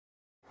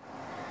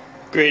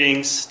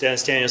Greetings,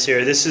 Dennis Daniels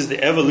here. This is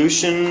the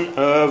evolution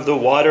of the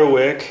water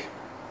wick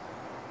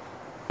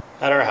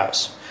at our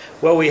house.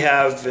 What we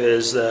have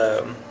is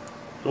the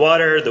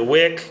water, the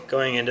wick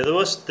going into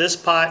this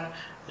pot,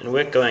 and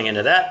wick going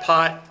into that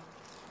pot.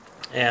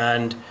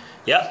 And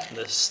yep,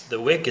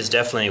 the wick is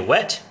definitely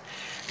wet.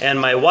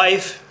 And my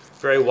wife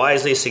very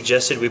wisely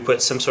suggested we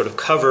put some sort of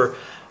cover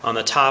on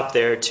the top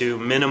there to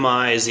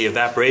minimize the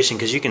evaporation,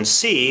 because you can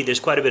see there's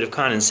quite a bit of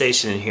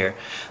condensation in here.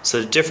 So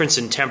the difference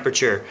in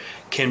temperature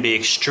can be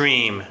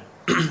extreme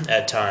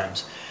at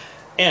times.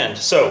 And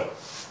so,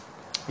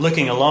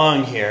 looking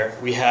along here,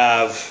 we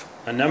have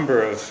a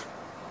number of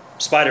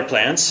spider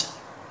plants,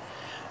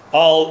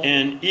 all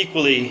in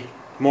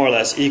more or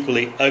less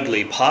equally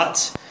ugly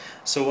pots.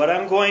 So what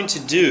I'm going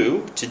to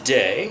do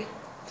today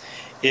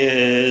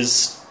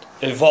is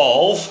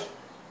evolve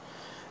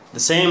the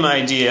same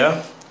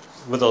idea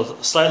with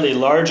a slightly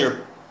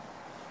larger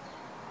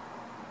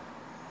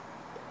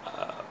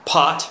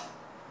pot,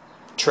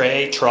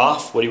 tray,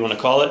 trough, what do you want to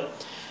call it.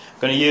 I'm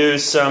going to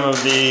use some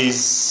of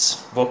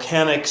these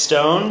volcanic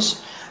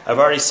stones. I've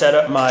already set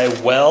up my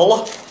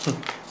well.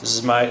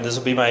 This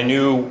will be my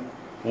new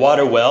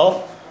water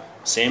well.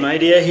 Same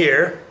idea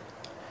here.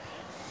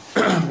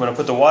 I'm going to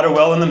put the water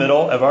well in the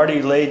middle. I've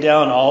already laid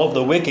down all of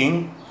the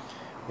wicking,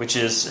 which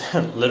is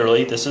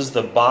literally this is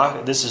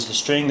the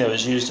string that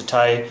was used to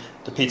tie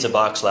the pizza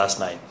box last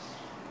night.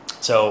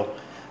 So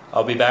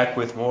I'll be back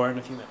with more in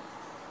a few minutes.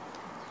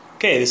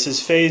 Okay, this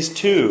is phase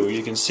 2.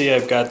 You can see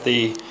I've got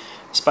the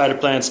spider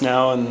plants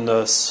now in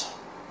this.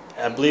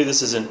 I believe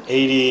this is an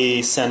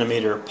 80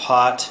 centimeter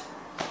pot,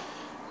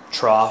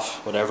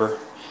 trough, whatever,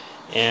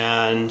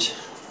 and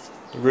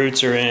the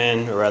roots are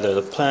in, or rather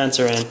the plants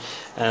are in,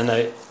 and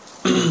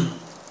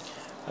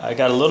I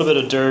got a little bit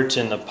of dirt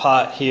in the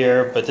pot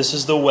here, but this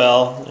is the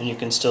well, and you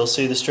can still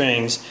see the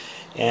strings,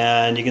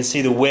 and you can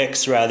see the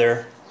wicks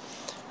rather.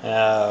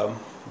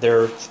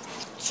 They're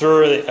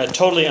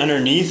totally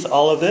underneath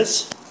all of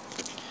this,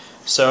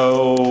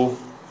 so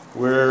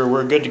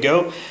we're good to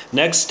go.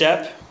 Next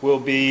step will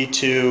be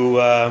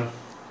to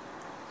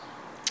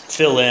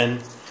fill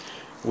in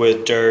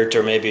with dirt,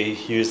 or maybe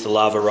use the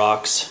lava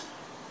rocks,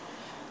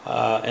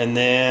 and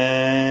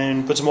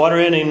then put some water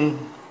in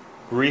and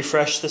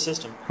refresh the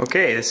system.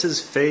 Okay, this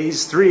is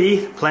phase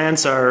 3.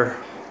 Plants are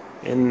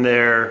in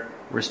their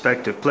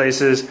respective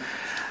places,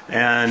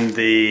 and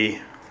the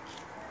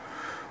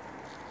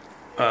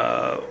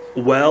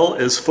well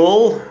is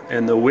full,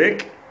 and the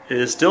wick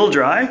is still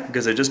dry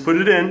because I just put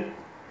it in.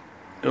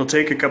 It'll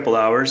take a couple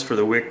hours for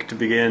the wick to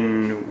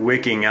begin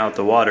wicking out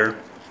the water.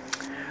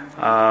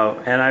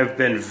 And I've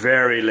been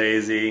very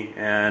lazy,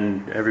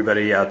 and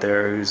everybody out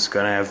there who's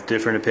going to have a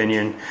different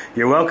opinion,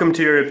 you're welcome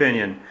to your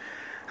opinion.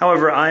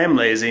 However, I am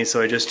lazy,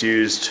 so I just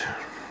used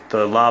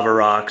the lava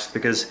rocks,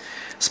 because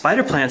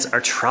spider plants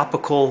are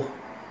tropical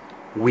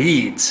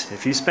weeds.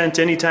 If you spent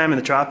any time in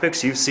the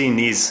tropics, you've seen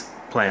these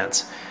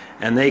plants.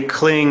 And they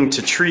cling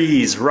to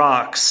trees,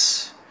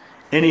 rocks,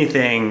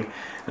 anything.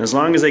 And as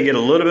long as they get a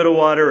little bit of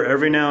water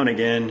every now and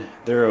again,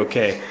 they're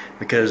okay,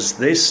 because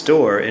they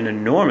store an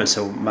enormous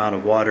amount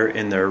of water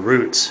in their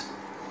roots.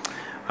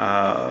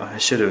 I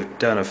should have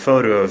done a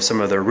photo of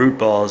some of the root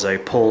balls I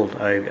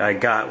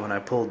got when I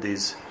pulled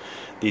these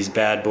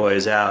bad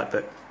boys out.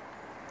 But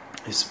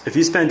if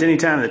you spent any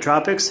time in the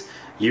tropics,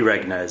 you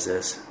recognize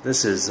this.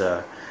 This is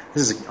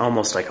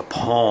almost like a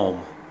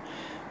palm.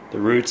 The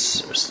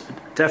roots are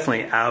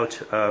definitely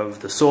out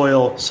of the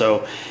soil,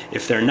 so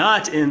if they're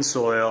not in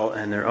soil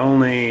and they're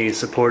only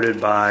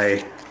supported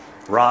by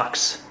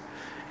rocks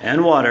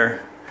and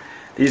water,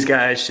 these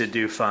guys should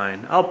do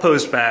fine. I'll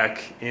post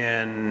back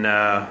in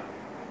well,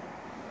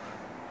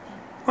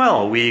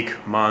 a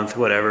week, month,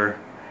 whatever,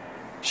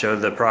 show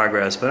the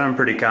progress, but I'm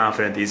pretty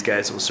confident these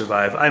guys will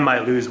survive. I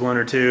might lose one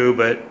or two,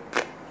 but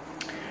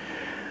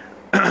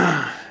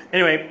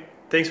anyway,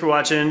 thanks for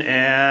watching,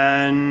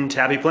 and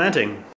happy planting.